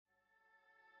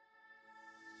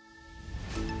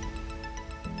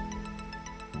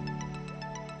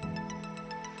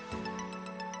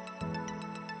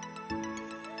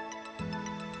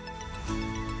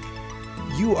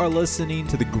You are listening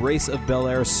to the Grace of Bel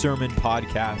Air Sermon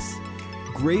Podcast.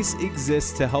 Grace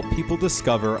exists to help people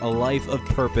discover a life of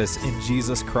purpose in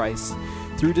Jesus Christ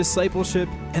through discipleship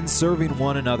and serving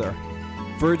one another.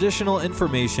 For additional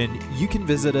information, you can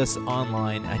visit us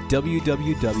online at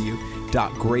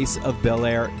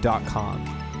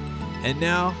www.graceofbelair.com. And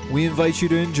now, we invite you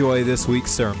to enjoy this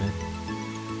week's sermon.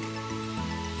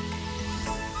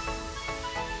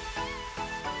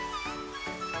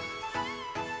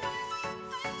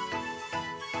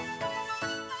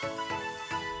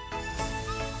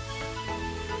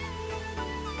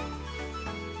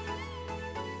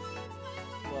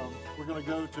 We're going to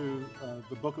go to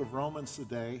the book of Romans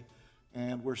today,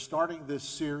 and we're starting this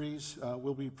series.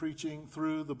 We'll be preaching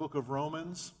through the book of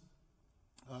Romans.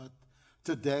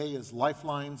 Today is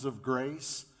Lifelines of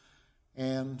Grace,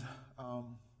 and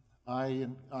I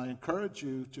encourage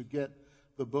you to get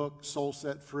the book Soul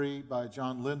Set Free by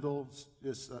John Lindell.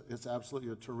 It's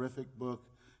absolutely a terrific book.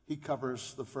 He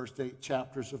covers the first 8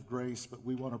 chapters of grace, but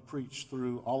we want to preach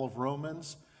through all of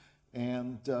Romans,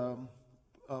 and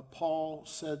Paul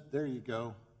said, there you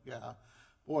go. Yeah.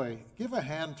 Boy, give a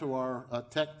hand to our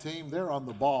tech team. They're on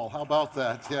the ball. How about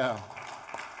that? Yeah.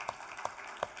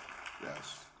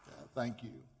 Yes. Yeah, thank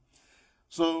you.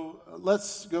 So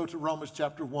let's go to Romans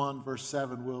chapter 1, verse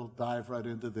 7. We'll dive right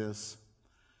into this.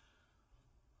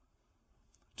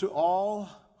 To all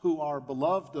who are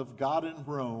beloved of God in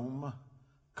Rome,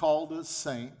 called as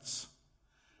saints,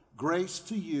 grace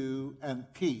to you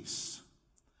and peace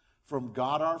from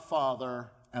God our Father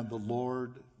and the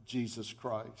Lord Jesus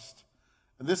Christ.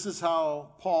 And this is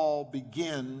how Paul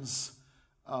begins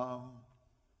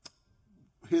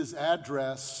his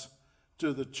address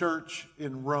to the church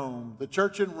in Rome. The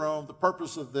church in Rome, the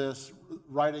purpose of this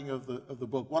writing of the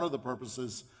book, one of the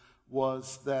purposes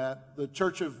was that the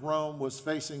church of Rome was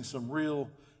facing some real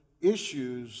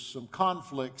issues, some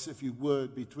conflicts, if you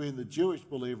would, between the Jewish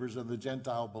believers and the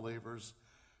Gentile believers.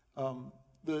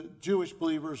 The Jewish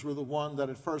believers were the one that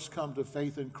had first come to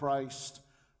faith in Christ,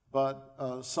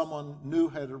 but someone new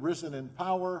had arisen in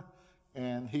power,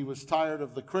 and he was tired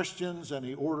of the Christians, and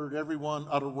he ordered everyone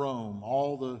out of Rome,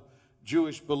 all the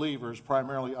Jewish believers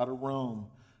primarily out of Rome.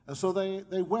 And so they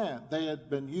went. They had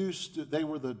been used to, they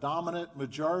were the dominant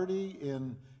majority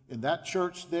in that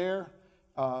church there,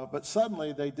 but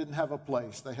suddenly they didn't have a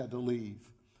place. They had to leave.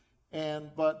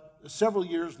 But several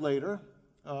years later,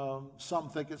 some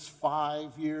think it's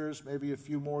 5 years, maybe a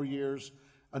few more years,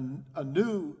 a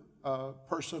new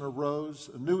person arose,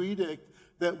 a new edict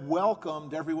that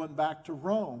welcomed everyone back to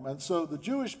Rome. And so the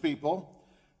Jewish people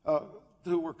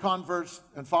who were converts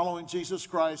and following Jesus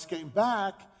Christ came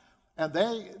back, and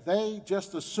they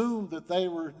just assumed that they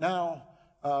were now,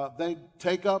 they'd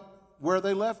take up where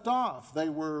they left off. They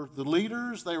were the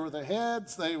leaders, they were the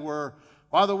heads, they were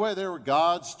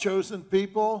God's chosen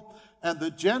people. And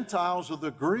the Gentiles, or the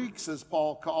Greeks, as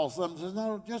Paul calls them, says,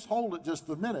 no, just hold it just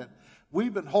a minute.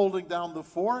 We've been holding down the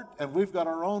fort, and we've got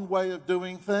our own way of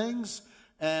doing things,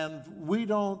 and we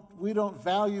don't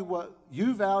value what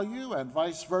you value, and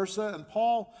vice versa. And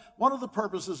Paul, one of the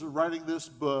purposes of writing this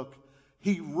book,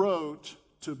 he wrote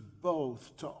to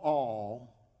both, to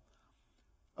all,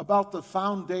 about the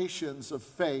foundations of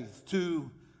faith,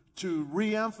 to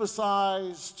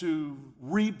reemphasize, to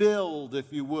rebuild,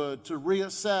 if you would, to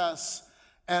reassess,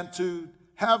 and to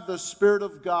have the Spirit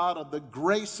of God and the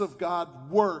grace of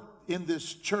God work in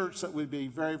this church that would be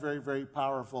very, very, very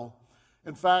powerful.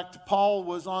 In fact, Paul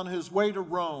was on his way to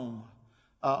Rome,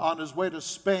 on his way to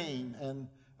Spain, and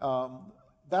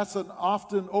that's an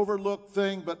often overlooked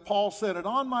thing, but Paul said it,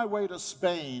 on my way to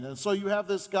Spain. And so you have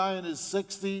this guy in his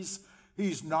 60s,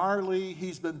 he's gnarly,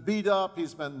 he's been beat up,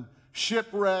 he's been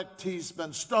shipwrecked, he's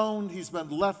been stoned, he's been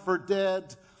left for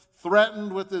dead,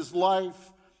 threatened with his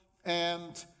life,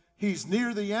 and he's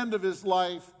near the end of his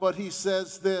life, but he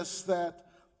says this, that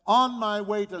on my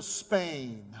way to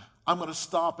Spain, I'm going to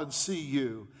stop and see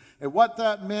you. And what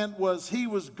that meant was he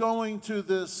was going to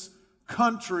this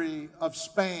country of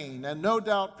Spain, and no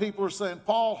doubt people are saying,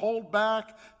 Paul, hold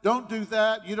back, don't do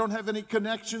that, you don't have any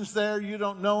connections there, you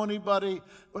don't know anybody,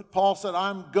 but Paul said,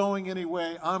 I'm going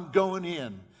anyway, I'm going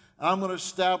in. I'm going to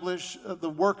establish the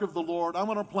work of the Lord. I'm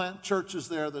going to plant churches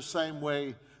there the same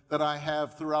way that I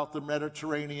have throughout the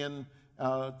Mediterranean,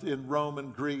 in Rome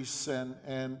and Greece,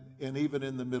 and even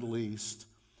in the Middle East.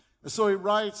 And so he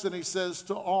writes and he says,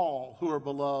 to all who are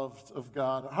beloved of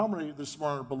God. How many this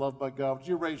morning are beloved by God? Would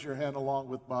you raise your hand along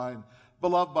with mine?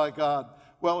 Beloved by God.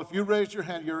 Well, if you raise your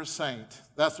hand, you're a saint.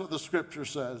 That's what the scripture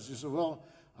says. You say, well,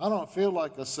 I don't feel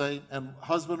like a saint. And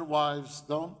husband and wives,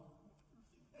 don't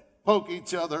poke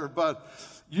each other, but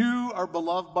you are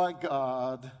beloved by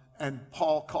God, and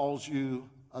Paul calls you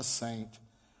a saint.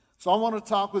 So I want to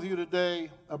talk with you today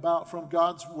from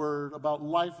God's Word, about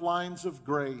lifelines of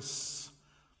grace.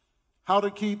 How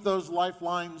to keep those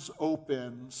lifelines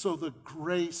open so the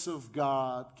grace of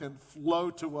God can flow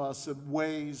to us in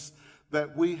ways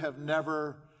that we have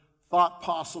never thought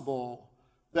possible,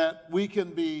 that we can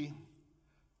be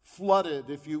flooded,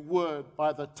 if you would,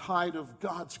 by the tide of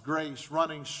God's grace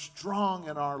running strong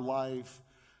in our life,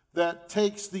 that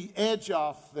takes the edge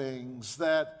off things,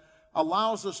 that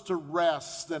allows us to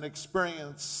rest and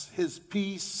experience His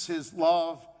peace, His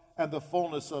love, and the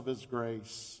fullness of His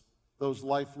grace. Those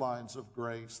lifelines of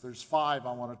grace. There's 5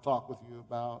 I want to talk with you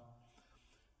about.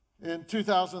 In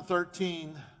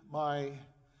 2013, my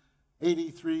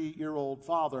 83-year-old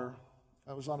father,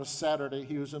 I was on a Saturday,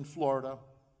 he was in Florida,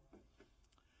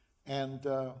 and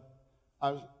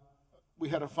we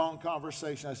had a phone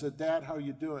conversation. I said, Dad, how are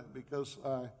you doing? Because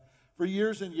for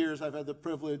years and years, I've had the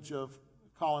privilege of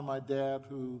calling my dad,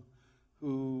 who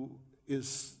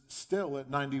is still at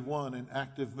 91 in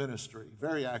active ministry,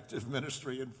 very active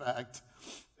ministry, in fact.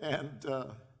 And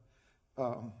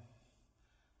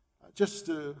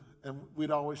and we'd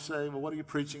always say, well, what are you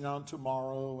preaching on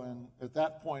tomorrow? And at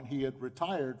that point, he had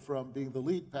retired from being the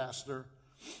lead pastor.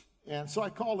 And so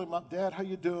I called him up, Dad, how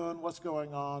you doing? What's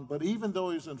going on? But even though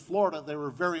he was in Florida, they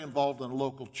were very involved in a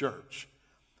local church.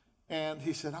 And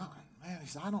he said,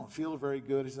 I don't feel very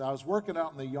good. He said, I was working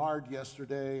out in the yard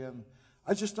yesterday, and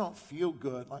I just don't feel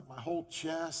good. Like my whole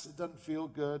chest, it doesn't feel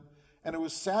good. And it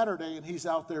was Saturday, and he's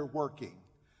out there working.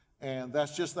 And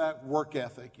that's just that work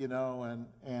ethic, And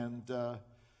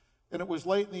it was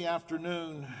late in the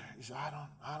afternoon. He said,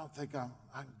 I don't think I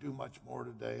can do much more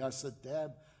today. I said,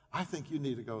 Dad, I think you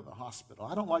need to go to the hospital.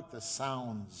 I don't like the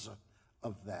sounds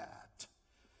of that.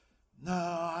 No,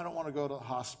 I don't want to go to the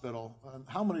hospital. And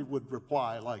how many would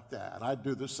reply like that? I'd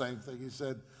do the same thing. He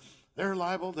said, they're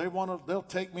liable. They'll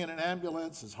take me in an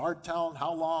ambulance. It's hard telling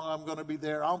how long I'm going to be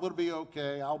there. I'm going to be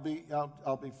okay. I'll be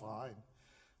fine.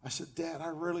 I said, Dad, I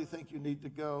really think you need to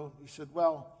go. He said,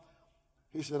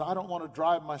 I don't want to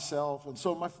drive myself. And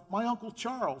so my Uncle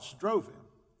Charles drove him.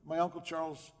 My Uncle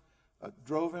Charles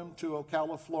drove him to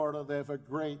Ocala, Florida. They have a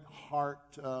great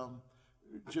heart.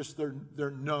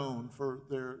 They're known for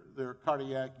their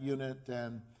cardiac unit.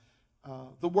 And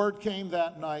the word came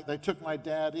that night. They took my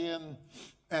dad in,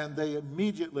 and they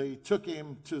immediately took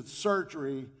him to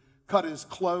surgery, cut his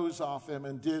clothes off him,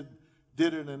 and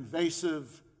did an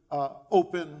invasive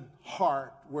open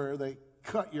heart where they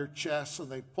cut your chest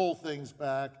and they pull things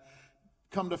back.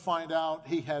 Come to find out,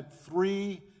 he had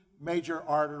 3 major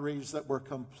arteries that were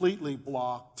completely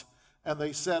blocked. And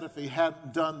they said if he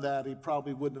hadn't done that, he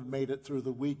probably wouldn't have made it through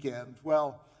the weekend.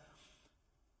 Well,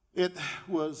 it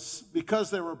was because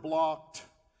they were blocked.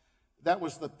 That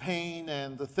was the pain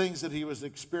and the things that he was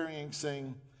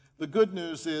experiencing. The good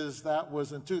news is that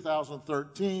was in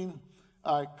 2013.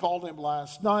 I called him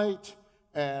last night,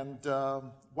 and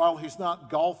while he's not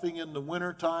golfing in the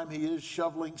wintertime, he is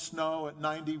shoveling snow at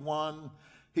 91.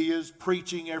 He is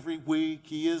preaching every week.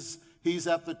 He's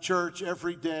at the church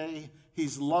every day.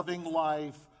 He's loving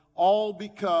life, all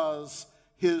because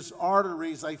his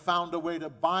arteries, they found a way to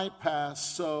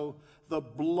bypass so the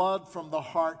blood from the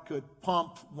heart could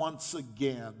pump once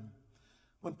again.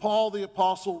 When Paul the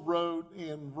Apostle wrote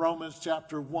in Romans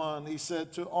chapter 1, he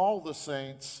said, to all the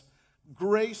saints,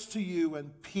 grace to you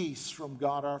and peace from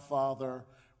God our Father.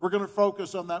 We're going to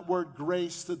focus on that word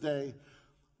grace today.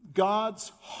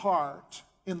 God's heart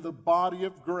in the body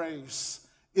of grace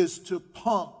is to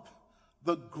pump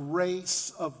the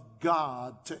grace of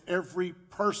God to every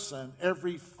person,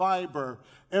 every fiber,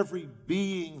 every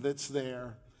being that's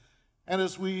there. And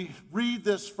as we read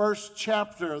this first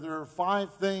chapter, there are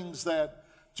 5 things that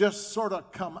just sort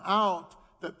of come out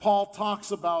that Paul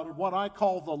talks about, and what I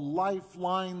call the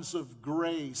lifelines of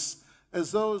grace.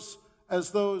 As those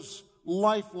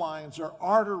lifelines or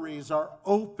arteries are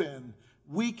open,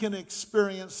 we can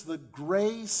experience the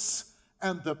grace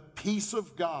and the peace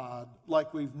of God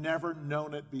like we've never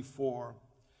known it before.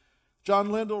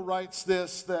 John Lindell writes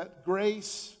this, that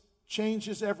grace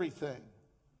changes everything.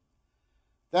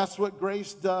 That's what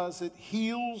grace does. It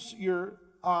heals your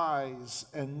eyes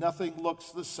and nothing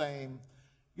looks the same.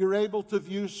 You're able to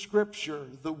view Scripture,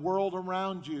 the world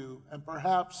around you, and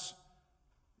perhaps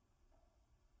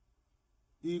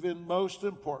even most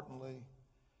importantly,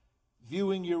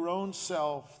 viewing your own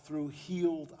self through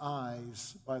healed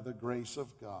eyes by the grace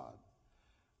of God.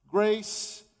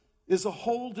 Grace is a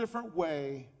whole different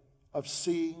way of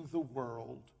seeing the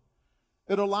world.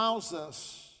 It allows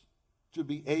us to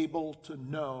be able to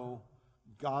know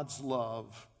God's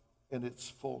love in its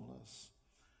fullness.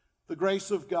 The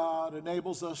grace of God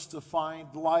enables us to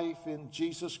find life in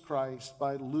Jesus Christ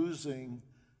by losing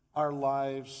our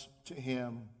lives to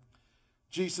him.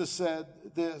 Jesus said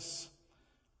this,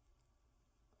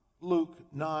 Luke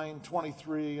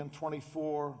 9:23 and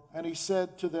 24, and he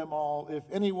said to them all, if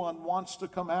anyone wants to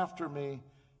come after me,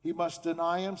 he must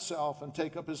deny himself and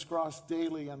take up his cross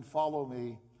daily and follow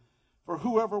me. For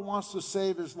whoever wants to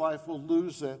save his life will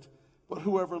lose it, but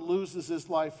whoever loses his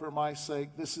life for my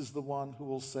sake, this is the one who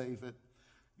will save it.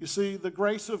 You see, the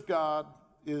grace of God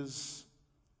is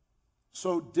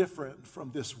so different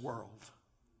from this world.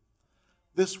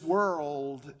 This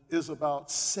world is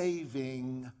about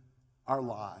saving our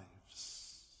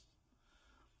lives.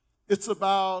 It's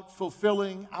about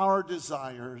fulfilling our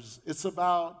desires. It's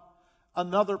about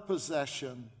another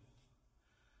possession.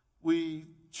 We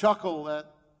chuckle at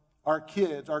our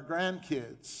kids, our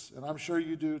grandkids, and I'm sure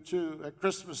you do too, at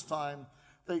Christmas time.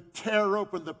 They tear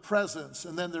open the presents,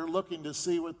 and then they're looking to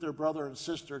see what their brother and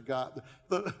sister got.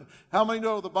 How many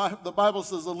know the Bible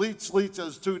says a leech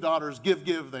has two daughters, give,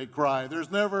 they cry.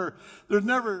 You're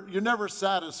never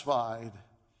satisfied.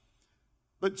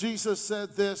 But Jesus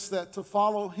said this, that to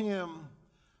follow him,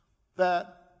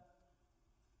 that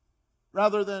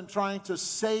rather than trying to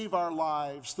save our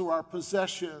lives through our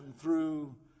possession,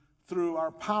 through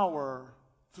our power,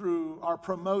 through our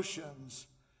promotions,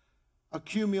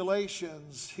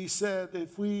 accumulations, he said,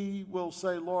 if we will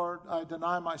say, Lord, I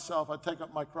deny myself, I take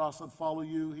up my cross and follow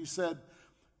you. He said,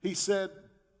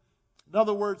 in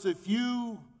other words, if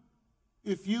you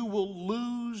will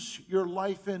lose your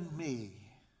life in me,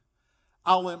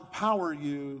 I'll empower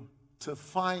you to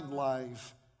find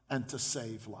life and to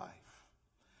save life.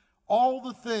 All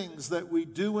the things that we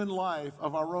do in life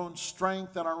of our own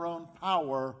strength and our own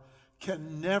power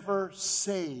can never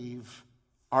save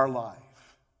our life.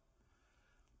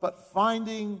 But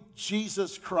finding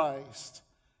Jesus Christ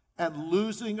and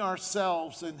losing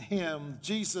ourselves in him,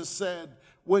 Jesus said,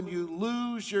 when you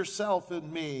lose yourself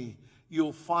in me,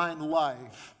 you'll find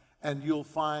life, and you'll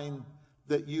find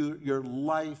that your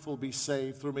life will be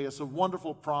saved through me. It's a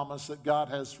wonderful promise that God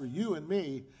has for you and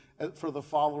me, for the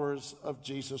followers of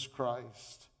Jesus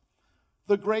Christ.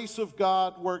 The grace of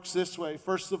God works this way.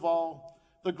 First of all,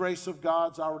 the grace of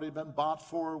God's already been bought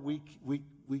for. We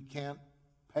can't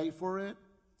pay for it.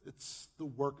 It's the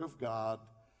work of God.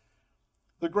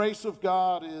 The grace of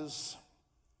God is,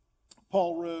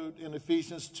 Paul wrote in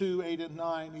Ephesians 2:8 and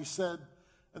 9, he said,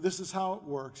 and this is how it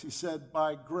works. He said,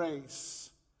 by grace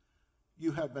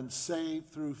you have been saved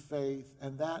through faith,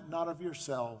 and that not of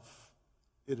yourself.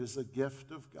 It is a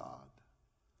gift of God,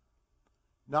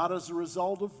 not as a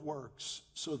result of works,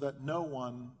 so that no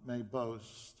one may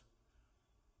boast.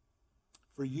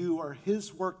 For you are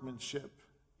his workmanship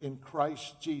in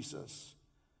Christ Jesus.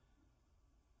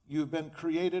 You've been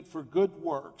created for good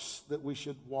works, that we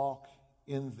should walk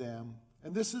in them.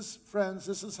 And this is, friends,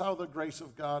 this is how the grace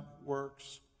of God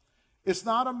works. It's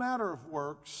not a matter of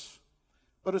works,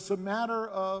 but it's a matter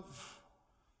of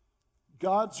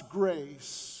God's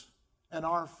grace and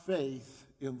our faith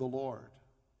in the Lord.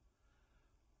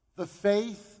 The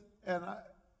faith, and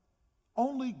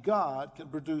only God can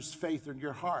produce faith in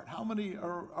your heart. How many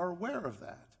are aware of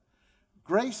that?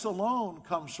 Grace alone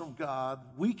comes from God.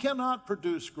 We cannot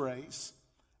produce grace,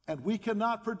 and we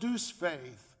cannot produce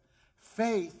faith.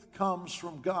 Faith comes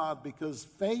from God, because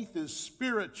faith is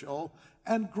spiritual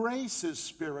and grace is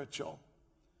spiritual.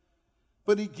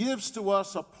 But he gives to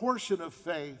us a portion of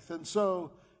faith. And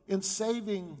so in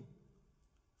saving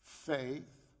faith,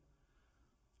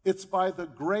 it's by the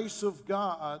grace of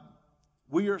God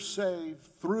we are saved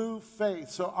through faith.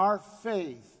 So our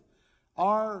faith,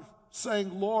 our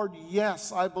saying, Lord,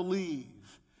 yes, I believe.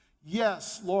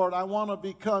 Yes, Lord, I want to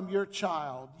become your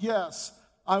child. Yes,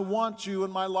 I want you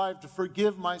in my life to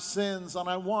forgive my sins, and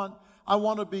I want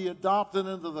to be adopted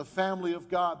into the family of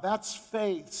God. That's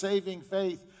faith, saving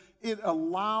faith. It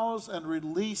allows and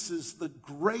releases the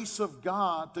grace of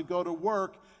God to go to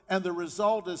work, and the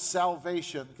result is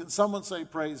salvation. Can someone say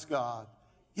praise God?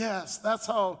 Yes, that's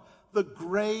how the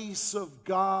grace of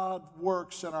God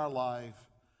works in our life.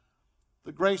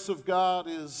 The grace of God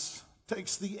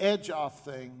takes the edge off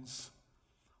things.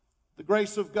 The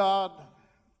grace of God,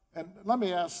 and let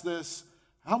me ask this,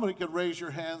 how many can raise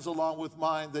your hands along with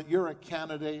mine that you're a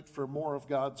candidate for more of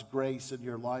God's grace in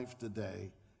your life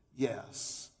today?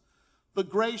 Yes. The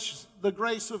grace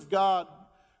of God,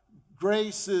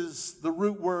 grace is the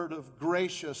root word of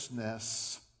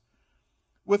graciousness.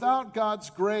 Without God's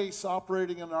grace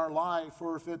operating in our life,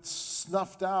 or if it's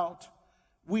snuffed out,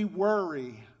 we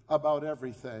worry about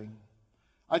everything.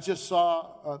 I just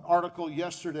saw an article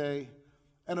yesterday,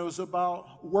 and it was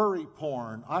about worry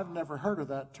porn. I've never heard of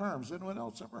that term. Has anyone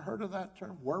else ever heard of that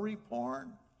term, worry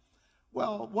porn?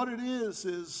 Well, what it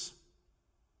is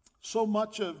so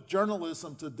much of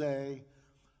journalism today,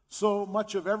 so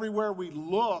much of everywhere we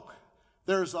look,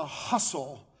 there's a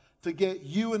hustle to get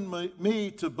you and me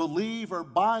to believe or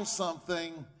buy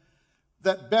something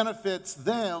that benefits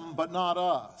them but not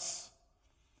us.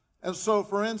 And so,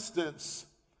 for instance,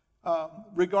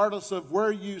 regardless of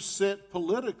where you sit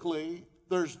politically,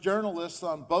 there's journalists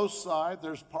on both sides,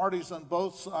 there's parties on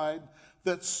both sides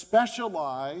that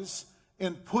specialize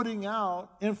in putting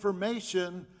out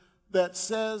information that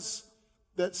says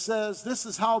this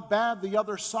is how bad the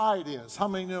other side is. How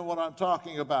many know what I'm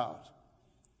talking about?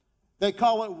 They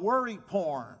call it worry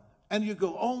porn. And you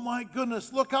go, oh my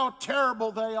goodness, look how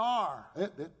terrible they are.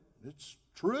 It's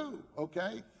true,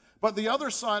 okay? But the other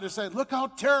side is saying, look how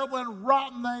terrible and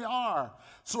rotten they are.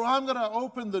 So I'm going to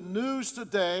open the news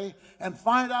today and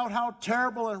find out how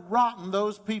terrible and rotten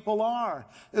those people are.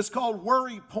 It's called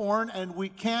worry porn, and we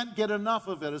can't get enough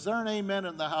of it. Is there an amen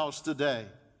in the house today?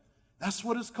 That's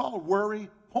what it's called, worry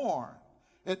porn.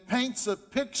 It paints a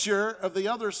picture of the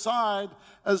other side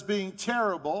as being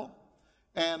terrible,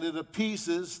 and it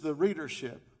appeases the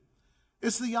readership.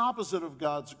 It's the opposite of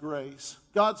God's grace.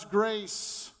 God's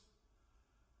grace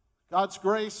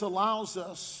allows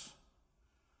us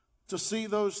to see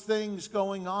those things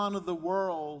going on in the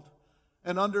world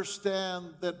and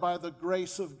understand that by the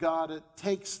grace of God, it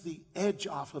takes the edge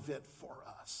off of it for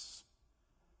us.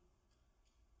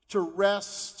 To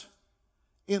rest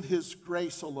in His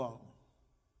grace alone.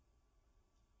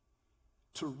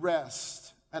 To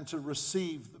rest and to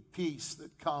receive the peace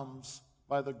that comes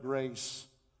by the grace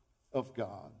of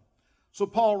God. So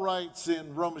Paul writes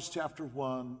in Romans chapter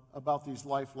 1 about these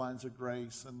lifelines of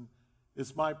grace, and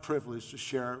it's my privilege to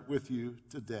share it with you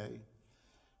today.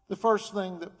 The first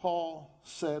thing that Paul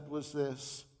said was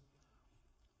this.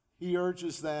 He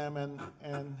urges them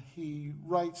and he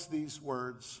writes these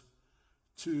words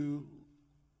to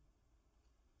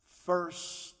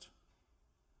first,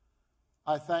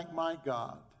 I thank my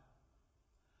God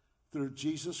through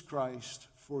Jesus Christ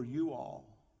for you all,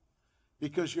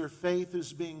 because your faith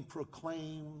is being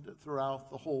proclaimed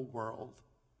throughout the whole world.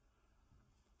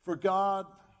 For God,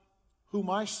 whom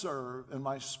I serve in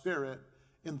my spirit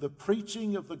in the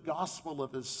preaching of the gospel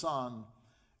of His Son,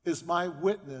 is my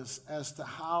witness as to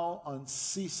how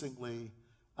unceasingly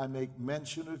I make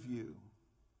mention of you,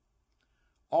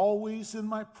 always in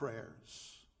my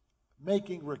prayers,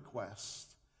 making requests,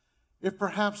 if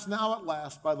perhaps now at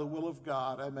last, by the will of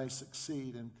God, I may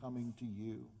succeed in coming to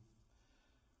you.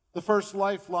 The first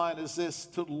lifeline is this: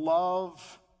 to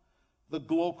love the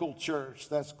local church.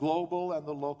 That's global and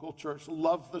the local church.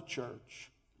 Love the church.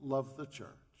 Love the church.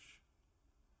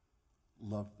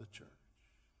 Love the church.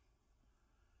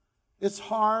 It's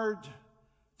hard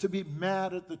to be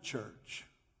mad at the church.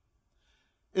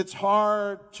 It's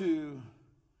hard to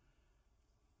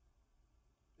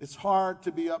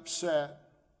be upset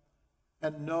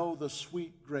and know the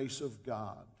sweet grace of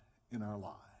God in our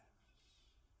lives.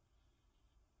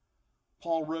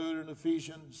 Paul wrote in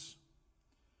Ephesians,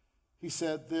 he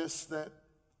said this, that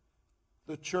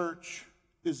the church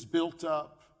is built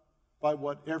up by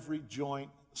what every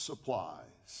joint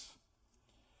supplies.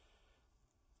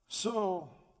 So,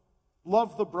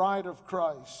 love the bride of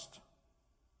Christ.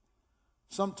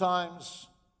 Sometimes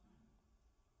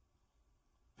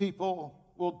people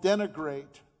will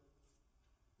denigrate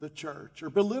the church or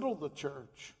belittle the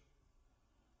church.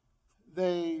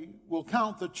 They will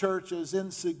count the church as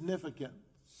insignificant.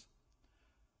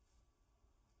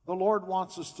 The Lord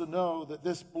wants us to know that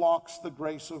this blocks the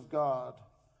grace of God.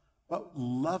 But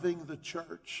loving the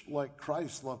church like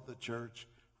Christ loved the church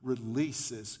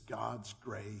releases God's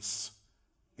grace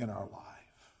in our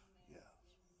life. Yeah.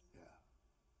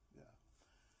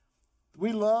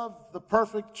 We love the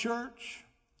perfect church.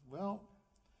 Well,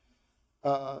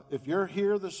 if you're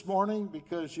here this morning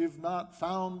because you've not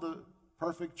found the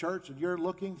perfect church and you're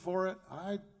looking for it,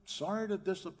 I'm sorry to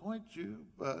disappoint you,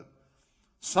 but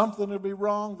something will be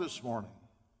wrong this morning.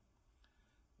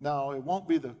 Now, it won't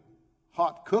be the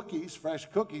hot cookies, fresh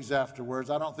cookies afterwards.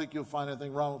 I don't think you'll find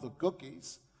anything wrong with the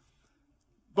cookies.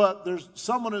 But there's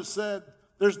someone has said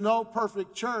there's no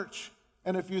perfect church,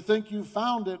 and if you think you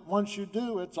found it, once you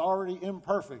do, it's already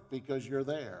imperfect because you're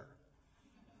there.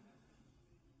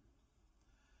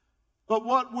 But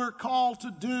what we're called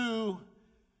to do,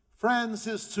 friends,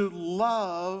 is to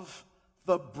love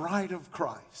the bride of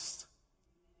Christ.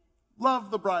 Love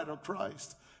the bride of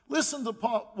Christ. Listen to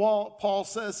what Paul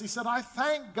says. He said, I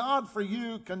thank God for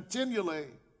you continually.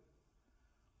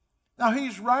 Now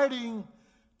he's writing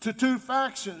to two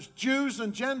factions, Jews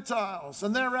and Gentiles,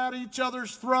 and they're at each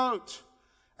other's throat.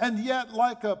 And yet,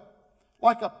 like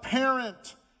a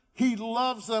parent, he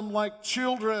loves them like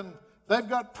children. They've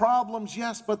got problems,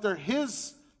 yes, but they're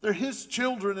his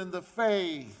children in the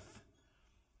faith.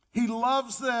 He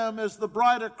loves them as the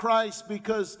bride of Christ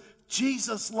because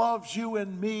Jesus loves you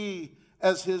and me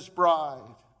as his bride.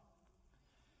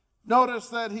 Notice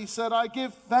that he said, I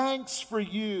give thanks for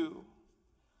you.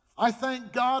 I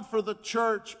thank God for the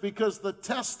church because the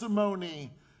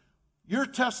testimony, your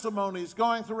testimony, is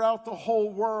going throughout the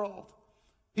whole world.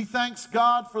 He thanks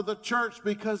God for the church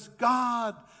because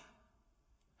God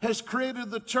has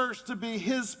created the church to be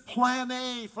his plan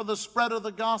A for the spread of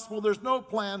the gospel. There's no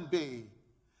plan B.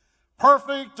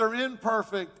 Perfect or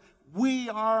imperfect, we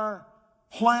are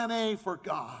plan A for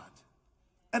God.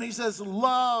 And he says,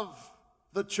 love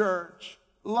the church,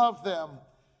 love them.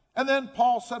 And then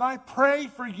Paul said, I pray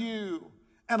for you,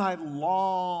 and I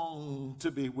long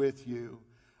to be with you.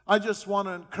 I just want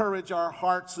to encourage our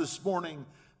hearts this morning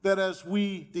that as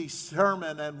we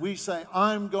determine and we say,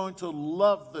 I'm going to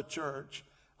love the church,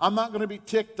 I'm not going to be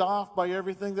ticked off by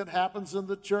everything that happens in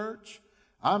the church.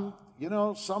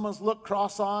 Someone's looked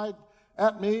cross-eyed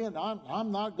at me, and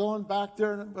I'm not going back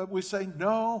there. But we say,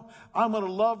 no, I'm going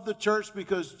to love the church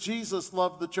because Jesus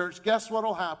loved the church. Guess what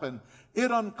will happen? It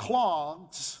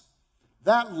unclogs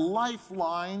that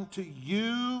lifeline to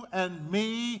you and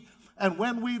me. And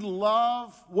when we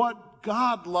love what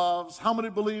God loves, how many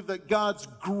believe that God's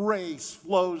grace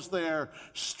flows there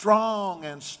strong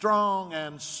and strong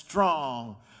and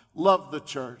strong? Love the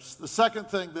church. The second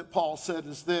thing that Paul said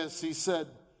is this. He said,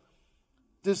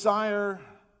 desire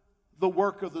the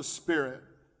work of the Spirit.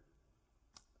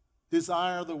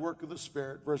 Desire the work of the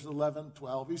Spirit. Verse 11,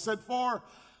 12. He said, for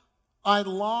I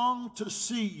long to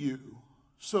see you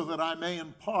so that I may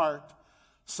impart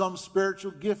some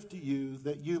spiritual gift to you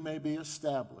that you may be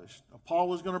established. Now, Paul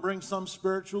was going to bring some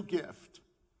spiritual gift.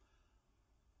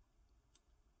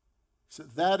 He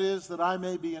said, that is that I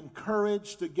may be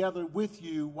encouraged together with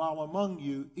you while among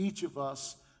you, each of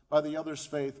us, by the other's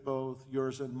faith, both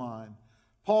yours and mine.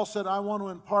 Paul said, I want to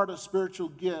impart a spiritual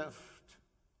gift.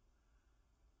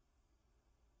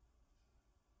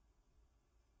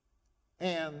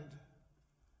 And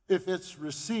if it's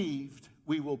received,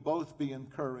 we will both be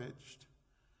encouraged.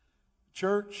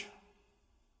 Church,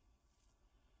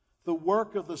 the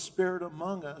work of the Spirit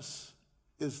among us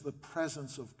is the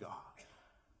presence of God.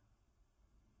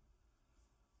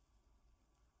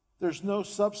 There's no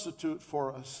substitute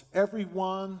for us.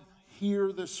 Everyone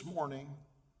here this morning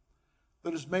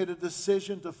that has made a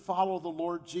decision to follow the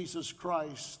Lord Jesus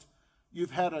Christ,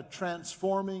 you've had a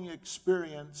transforming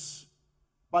experience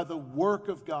by the work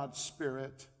of God's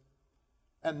Spirit.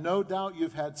 And no doubt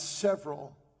you've had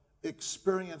several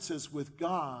experiences with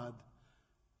God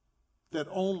that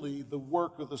only the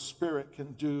work of the Spirit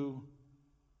can do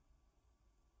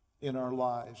in our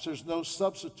lives. There's no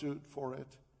substitute for it.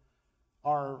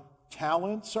 Our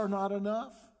talents are not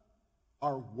enough.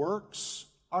 Our works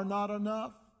are not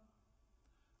enough.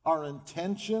 Our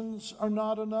intentions are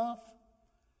not enough.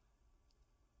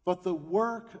 But the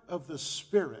work of the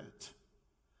Spirit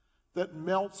that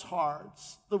melts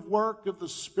hearts, the work of the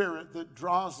Spirit that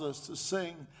draws us to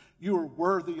sing, you are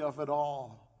worthy of it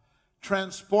all,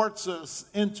 transports us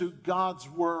into God's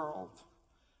world.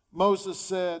 Moses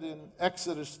said in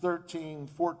Exodus 13,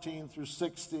 14 through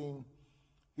 16,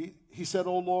 he said,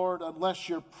 O Lord, unless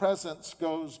your presence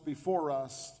goes before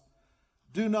us,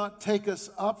 do not take us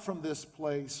up from this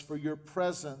place, for your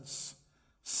presence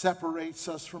separates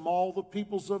us from all the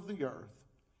peoples of the earth.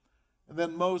 And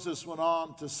then Moses went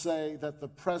on to say that the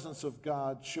presence of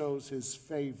God shows his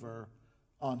favor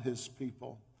on his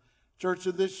people. Church,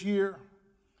 of this year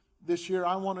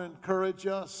I want to encourage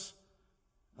us.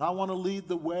 And I want to lead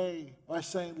the way by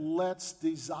saying, let's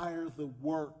desire the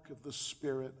work of the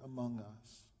Spirit among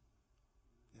us.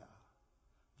 Yeah.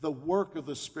 The work of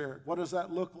the Spirit. What does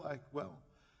that look like? Well,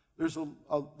 there's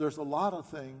a lot of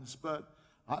things, but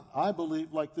I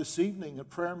believe like this evening at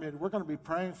prayer meeting, we're going to be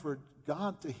praying for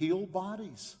God to heal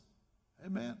bodies.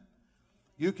 Amen.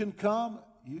 You can come,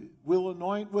 we'll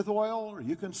anoint with oil, or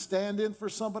you can stand in for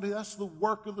somebody. That's the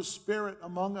work of the Spirit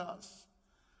among us.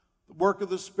 The work of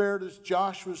the Spirit, as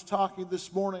Josh was talking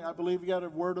this morning, I believe you got a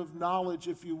word of knowledge,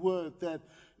 if you would, that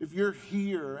if you're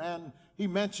here and he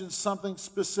mentions something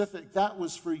specific, that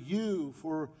was for you,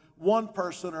 for one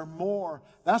person or more.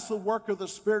 That's the work of the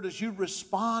Spirit. As you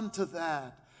respond to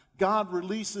that, God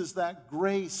releases that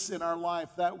grace in our life,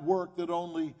 that work that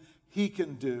only he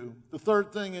can do. The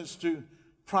third thing is to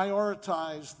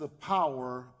prioritize the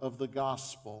power of the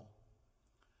gospel.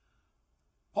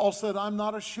 Paul said, I'm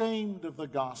not ashamed of the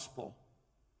gospel,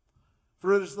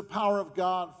 for it is the power of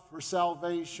God for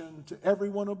salvation to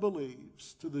everyone who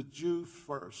believes, to the Jew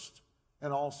first,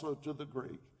 and also to the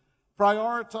Greek.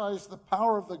 Prioritize the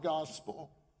power of the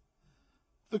gospel.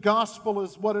 The gospel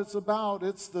is what it's about.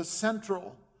 It's the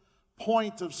central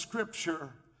point of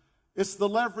Scripture. It's the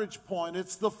leverage point.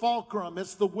 It's the fulcrum.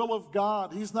 It's the will of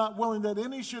God. He's not willing that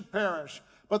any should perish,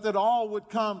 but that all would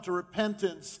come to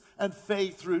repentance and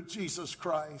faith through Jesus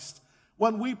Christ.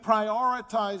 When we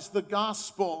prioritize the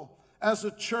gospel as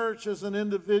a church, as an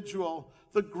individual,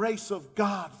 the grace of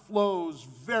God flows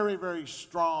very, very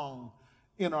strong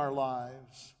in our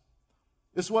lives.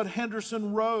 It's what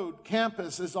Henderson Road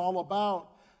campus is all about.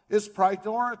 It's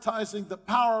prioritizing the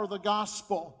power of the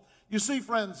gospel. You see,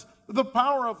 friends, the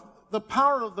power of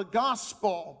the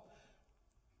gospel,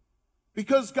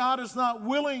 because God is not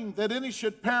willing that any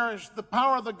should perish, the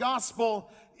power of the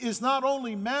gospel is not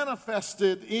only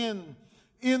manifested in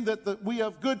that we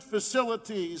have good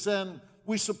facilities and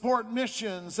we support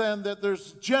missions and that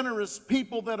there's generous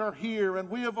people that are here and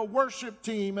we have a worship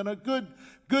team and a good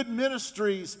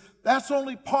ministries. That's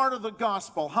only part of the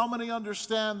gospel. How many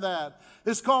understand that?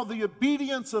 It's called the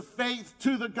obedience of faith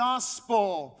to the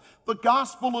gospel. The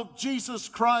gospel of Jesus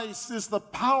Christ is the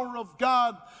power of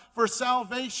God for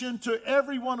salvation to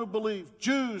everyone who believes,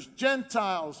 Jews,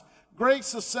 Gentiles,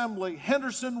 Grace Assembly,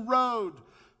 Henderson Road,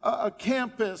 a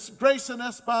campus, Grace in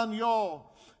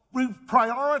Espanol. We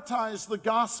prioritize the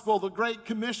gospel, the Great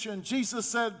Commission. Jesus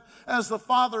said, as the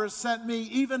Father has sent me,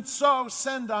 even so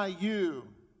send I you.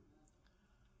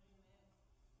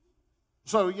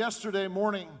 So yesterday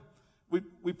morning,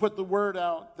 we put the word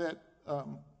out that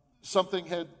something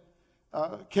had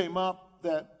came up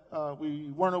that we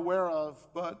weren't aware of,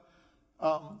 but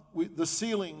the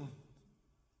ceiling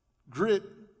grid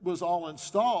was all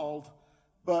installed,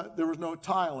 but there was no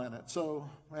tile in it. So,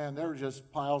 man, there were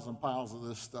just piles and piles of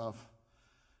this stuff.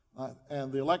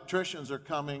 And the electricians are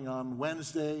coming on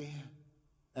Wednesday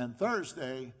and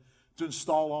Thursday to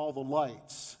install all the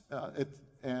lights.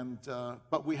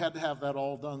 But we had to have that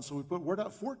all done. So we put word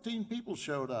out. 14 people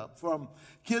showed up, from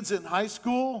kids in high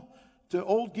school to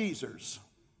old geezers.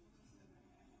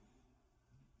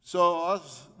 So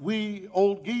we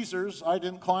old geezers, I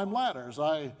didn't climb ladders.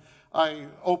 I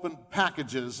opened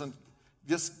packages and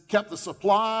just kept the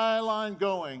supply line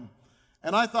going.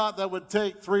 And I thought that would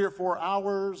take 3 or 4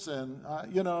 hours. And,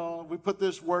 we put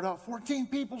this word out. 14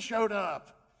 people showed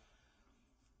up.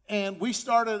 And we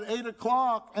started at 8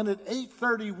 o'clock, and at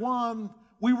 8:31,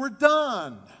 we were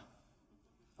done.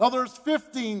 Now, there's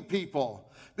 15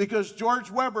 people because George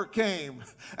Weber came,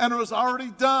 and it was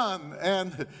already done,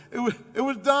 and it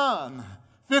was done.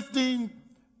 15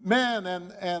 men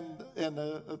and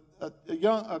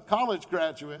a college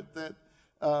graduate, that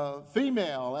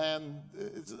female, and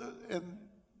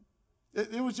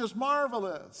it was just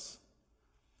marvelous.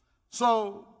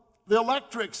 So the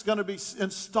electric's going to be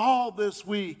installed this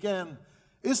week, and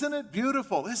isn't it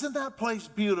beautiful? Isn't that place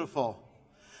beautiful?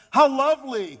 How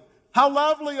lovely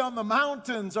on the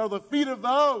mountains are the feet of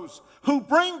those who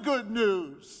bring good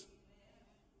news.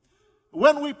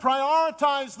 When we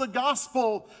prioritize the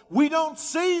gospel, we don't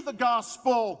see the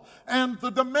gospel and the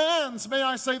demands, may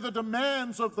I say the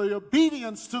demands of the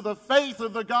obedience to the faith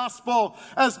of the gospel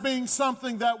as being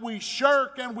something that we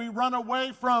shirk and we run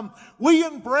away from. We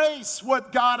embrace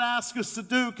what God asks us to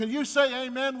do. Can you say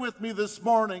amen with me this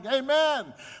morning?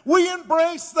 Amen. We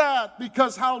embrace that,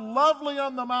 because how lovely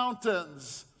on the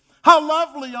mountains, how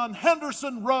lovely on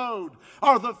Henderson Road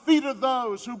are the feet of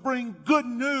those who bring good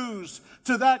news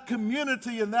to that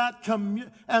community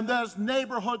and those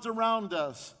neighborhoods around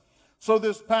us. So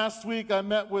this past week, I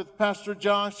met with Pastor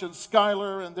Josh and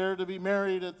Skylar, and they're to be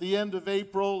married at the end of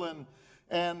April,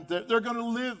 and they're going to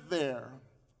live there.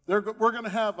 We're going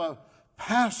to have a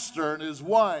pastor and his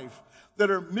wife that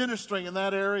are ministering in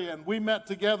that area, and we met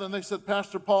together, and they said,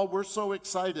 Pastor Paul, we're so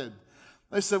excited.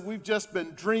 They said, we've just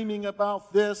been dreaming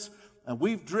about this, and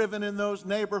we've driven in those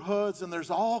neighborhoods, and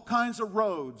there's all kinds of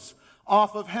roads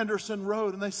off of Henderson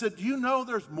Road. And they said, do you know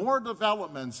there's more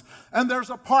developments, and there's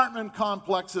apartment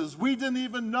complexes we didn't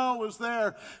even know was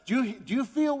there. Do you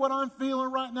feel what I'm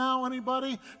feeling right now,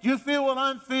 anybody? Do you feel what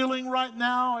I'm feeling right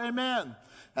now? Amen.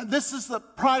 And this is the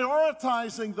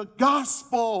prioritizing the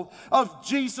gospel of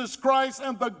Jesus Christ,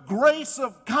 and the grace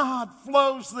of God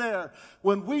flows there.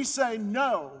 When we say,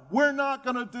 no, we're not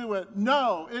going to do it.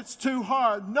 No, it's too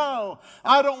hard. No,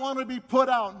 I don't want to be put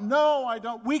out. No, I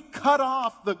don't. We cut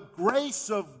off the grace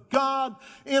of God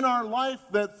in our life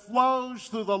that flows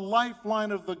through the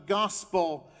lifeline of the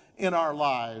gospel in our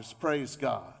lives. Praise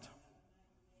God.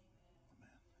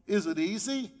 Is it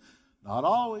easy? Not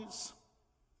always.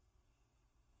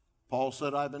 Paul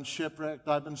said, I've been shipwrecked,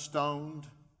 I've been stoned,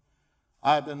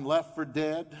 I've been left for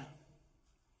dead,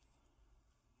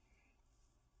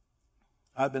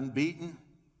 I've been beaten,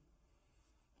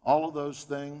 all of those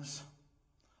things.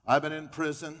 I've been in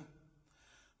prison.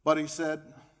 But he said,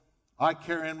 I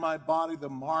carry in my body the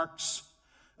marks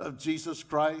of Jesus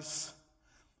Christ.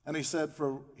 And he said,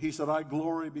 I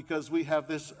glory because we have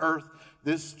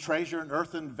this treasure in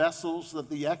earthen vessels, that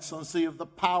the excellency of the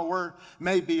power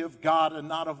may be of God and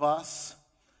not of us.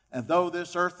 And though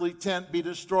this earthly tent be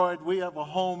destroyed, we have a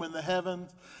home in the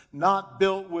heavens, not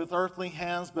built with earthly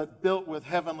hands, but built with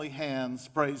heavenly hands.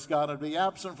 Praise God. And to be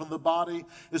absent from the body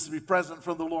is to be present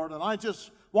from the Lord. And I just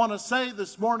want to say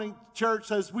this morning, church,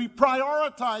 as we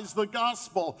prioritize the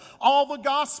gospel, all the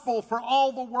gospel for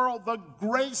all the world, the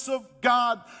grace of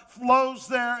God flows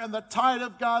there, and the tide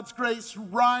of God's grace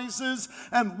rises,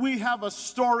 and we have a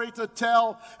story to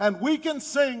tell, and we can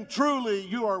sing, truly,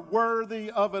 you are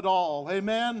worthy of it all.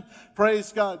 Amen.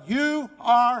 Praise God. You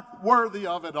are worthy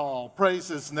of it all. Praise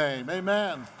his name.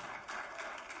 Amen.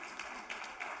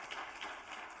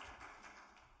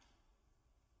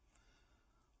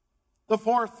 The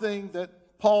fourth thing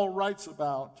that Paul writes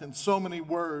about in so many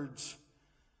words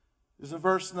is in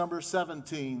verse number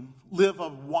 17, live a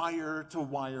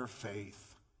wire-to-wire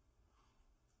faith.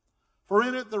 For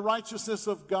in it the righteousness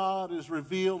of God is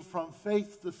revealed from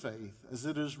faith to faith, as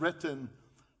it is written,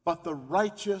 but the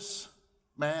righteous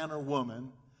man or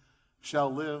woman shall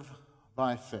live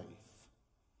by faith.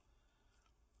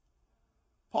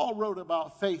 Paul wrote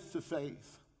about faith to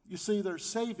faith. You see, there's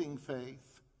saving faith,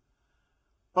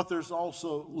 but there's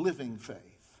also living faith.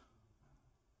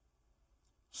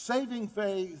 Saving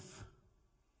faith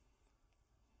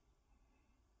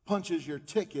punches your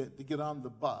ticket to get on the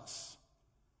bus.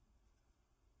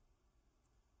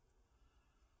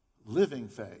 Living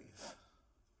faith,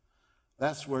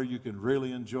 that's where you can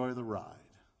really enjoy the ride.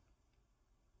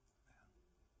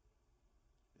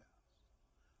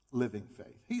 Living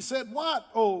faith. He said, what,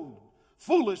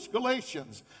 foolish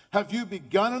Galatians, have you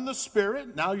begun in the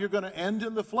Spirit? Now you're going to end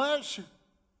in the flesh?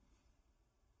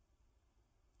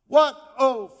 What,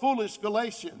 foolish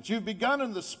Galatians, you've begun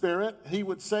in the Spirit. He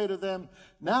would say to them,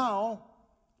 now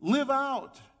live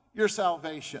out your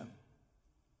salvation.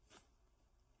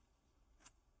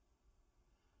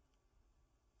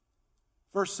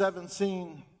 Verse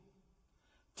 17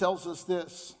 tells us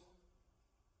this.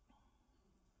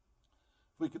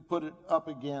 If we could put it up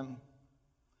again.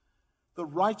 The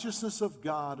righteousness of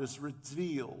God is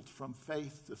revealed from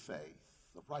faith to faith.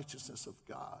 The righteousness of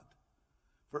God.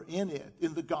 For in it,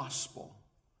 in the gospel,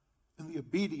 in the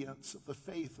obedience of the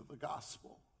faith of the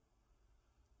gospel,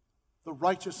 the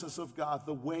righteousness of God,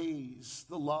 the ways,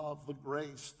 the love, the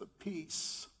grace, the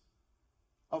peace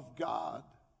of God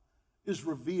is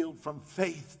revealed from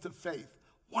faith to faith.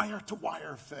 Wire to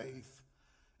wire faith.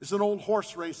 It's an old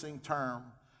horse racing term.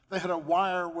 They had a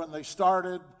wire when they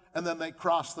started, and then they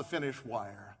crossed the finish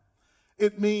wire.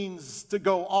 It means to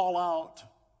go all out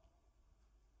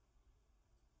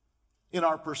in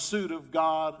our pursuit of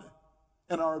God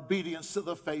and our obedience to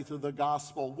the faith of the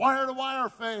gospel. Wire to wire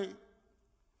faith.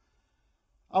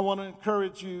 I want to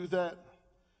encourage you that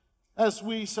as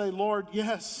we say, Lord,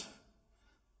 yes,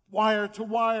 wire to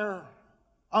wire,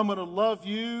 I'm going to love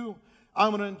you,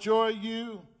 I'm going to enjoy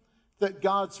you, that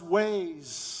God's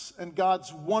ways and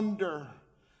God's wonder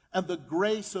and the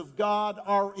grace of God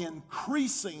are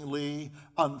increasingly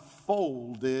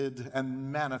unfolded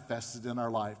and manifested in our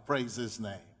life. Praise his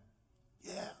name.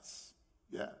 Yes,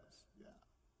 yes, yeah.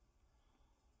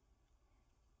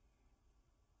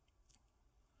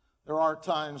 There are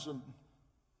times when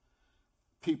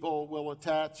people will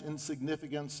attach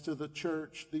insignificance to the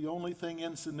church. The only thing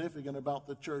insignificant about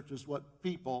the church is what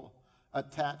people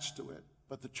attach to it,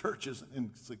 but the church isn't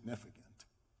insignificant.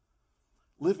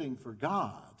 Living for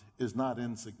God is not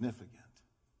insignificant.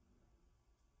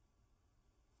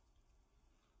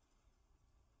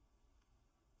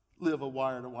 Live a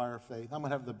wire-to-wire faith. I'm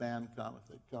going to have the band come, if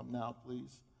they come now,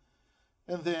 please.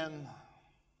 And then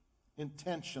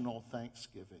intentional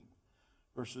thanksgiving,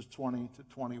 verses 20 to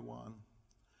 21.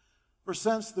 For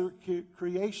since the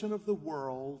creation of the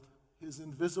world, his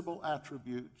invisible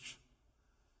attributes,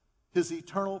 his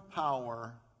eternal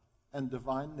power and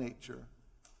divine nature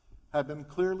have been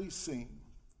clearly seen,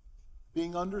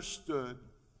 being understood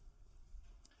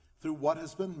through what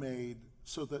has been made,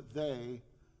 so that they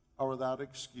are without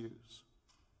excuse.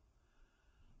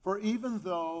 For even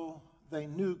though they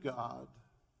knew God,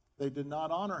 they did not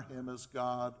honor him as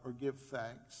God or give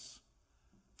thanks,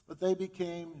 but they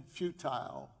became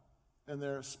futile in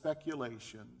their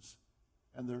speculations,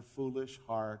 and their foolish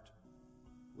heart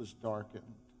was darkened.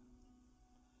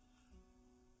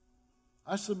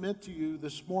 I submit to you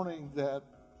this morning that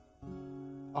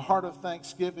a heart of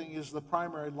thanksgiving is the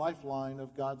primary lifeline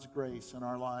of God's grace in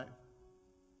our life.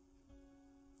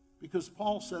 Because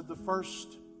Paul said the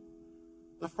first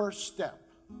step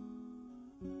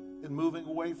in moving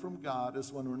away from God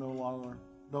is when we're no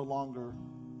longer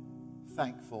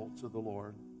thankful to the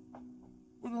Lord.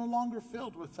 We're no longer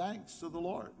filled with thanks to the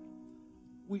Lord.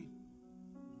 We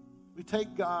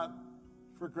take God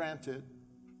for granted.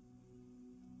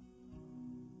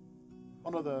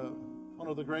 One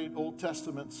of the great Old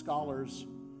Testament scholars,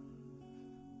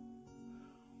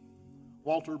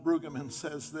 Walter Brueggemann,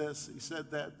 says this. He said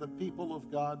that the people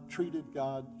of God treated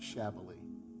God shabbily.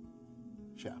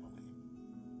 Shabbily.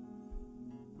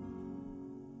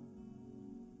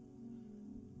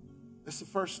 It's the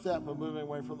first step of moving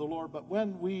away from the Lord. But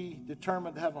when we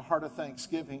determine to have a heart of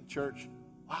thanksgiving, church,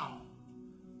 wow.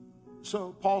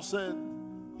 So Paul said,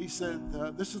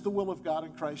 this is the will of God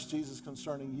in Christ Jesus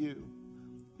concerning you.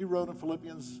 He wrote in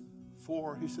Philippians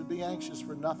 4, he said, be anxious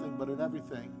for nothing, but in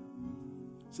everything.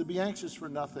 He said, be anxious for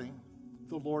nothing,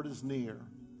 the Lord is near.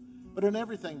 But in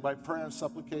everything, by prayer and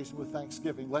supplication with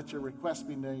thanksgiving, let your requests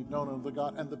be made known unto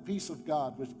God, and the peace of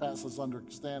God, which passes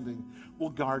understanding, will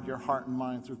guard your heart and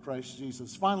mind through Christ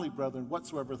Jesus. Finally, brethren,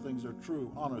 whatsoever things are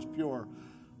true, honest, pure,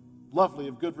 lovely,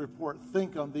 of good report,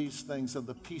 think on these things, and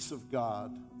the peace of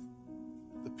God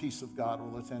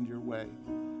will attend your way.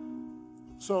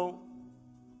 So,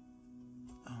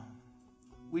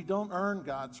 we don't earn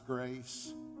God's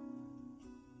grace,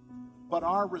 but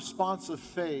our response of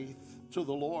faith to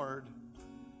the Lord,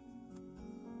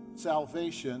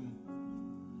 salvation,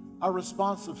 our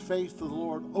response of faith to the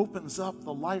Lord opens up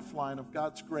the lifeline of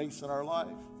God's grace in our life.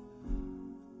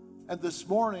 And this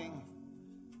morning,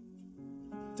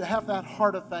 to have that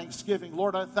heart of thanksgiving,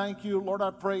 Lord, I thank you. Lord,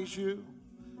 I praise you.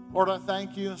 Lord, I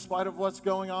thank you in spite of what's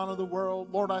going on in the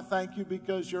world. Lord, I thank you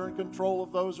because you're in control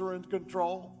of those who are in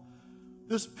control.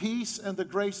 This peace and the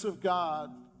grace of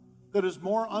God that is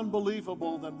more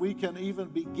unbelievable than we can even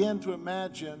begin to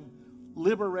imagine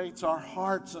liberates our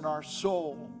hearts and our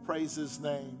soul. Praise his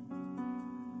name.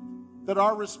 That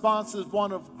our response is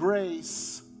one of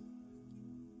grace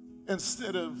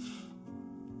instead of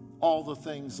all the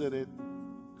things that it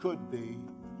could be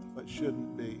but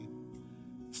shouldn't be.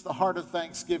 It's the heart of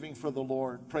thanksgiving for the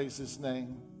Lord. Praise his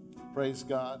name. Praise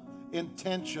God.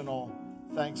 Intentional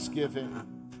thanksgiving.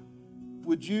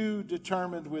 Would you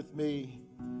determine with me,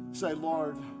 say,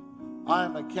 Lord, I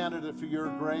am a candidate for your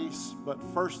grace, but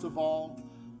first of all,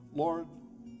 Lord,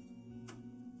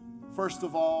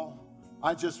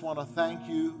 I just want to thank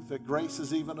you that grace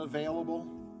is even available.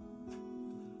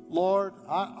 Lord,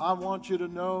 I want you to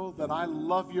know that I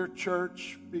love your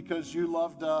church because you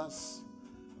loved us.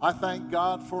 I thank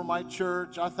God for my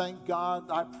church. I thank God.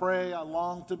 I pray. I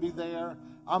long to be there.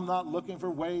 I'm not looking for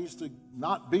ways to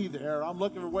not be there. I'm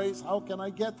looking for ways, how can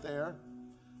I get there?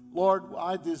 Lord,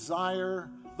 I desire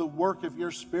the work of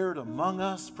your Spirit among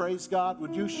us. Praise God.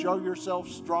 Would you show yourself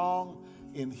strong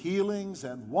in healings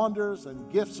and wonders and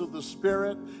gifts of the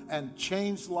Spirit and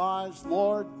change lives?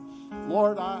 Lord,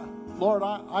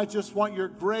 I just want your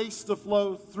grace to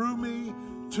flow through me,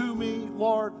 to me.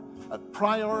 Lord,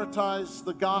 prioritize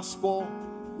the gospel.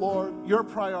 Lord, your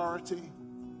priority.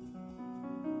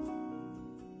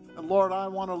 And Lord, I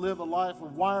want to live a life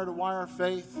of wire-to-wire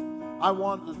faith. I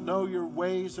want to know your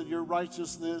ways and your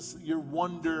righteousness, your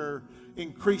wonder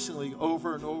increasingly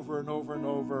over and over and over and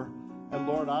over. And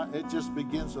Lord, it just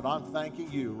begins that I'm thanking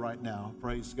you right now.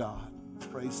 Praise God.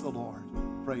 Praise the Lord.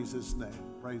 Praise his name.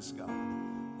 Praise God.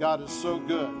 God is so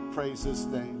good. Praise his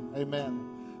name. Amen.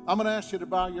 I'm going to ask you to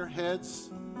bow your heads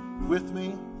with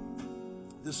me.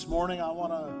 This morning, I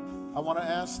want to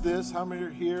ask this. How many are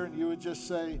here and you would just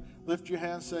say, lift your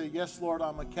hand, say, yes, Lord,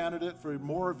 I'm a candidate for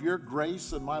more of your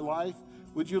grace in my life.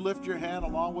 Would you lift your hand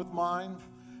along with mine?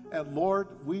 And Lord,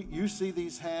 you see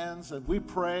these hands and we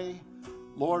pray.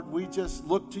 Lord, we just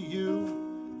look to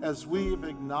you as we've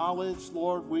acknowledged,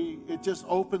 Lord, it just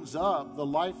opens up the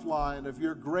lifeline of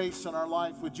your grace in our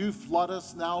life. Would you flood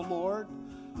us now, Lord?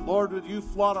 Lord, would you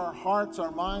flood our hearts, our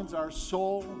minds, our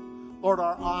soul? Lord,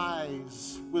 our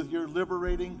eyes with your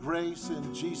liberating grace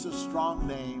in Jesus' strong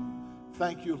name.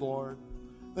 Thank you, Lord.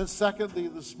 Then secondly,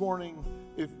 this morning,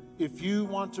 if you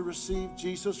want to receive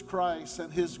Jesus Christ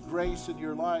and his grace in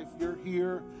your life, you're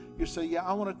here, you say, yeah,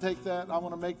 I want to take that, I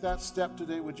want to make that step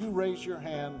today. Would you raise your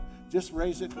hand? Just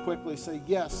raise it quickly. Say,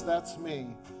 yes, that's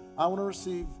me. I want to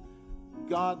receive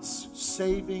God's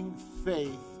saving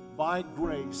faith by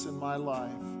grace in my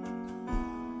life.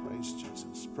 Praise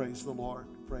Jesus. Praise the Lord.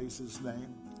 Praise his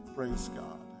name. Praise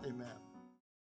God. Amen.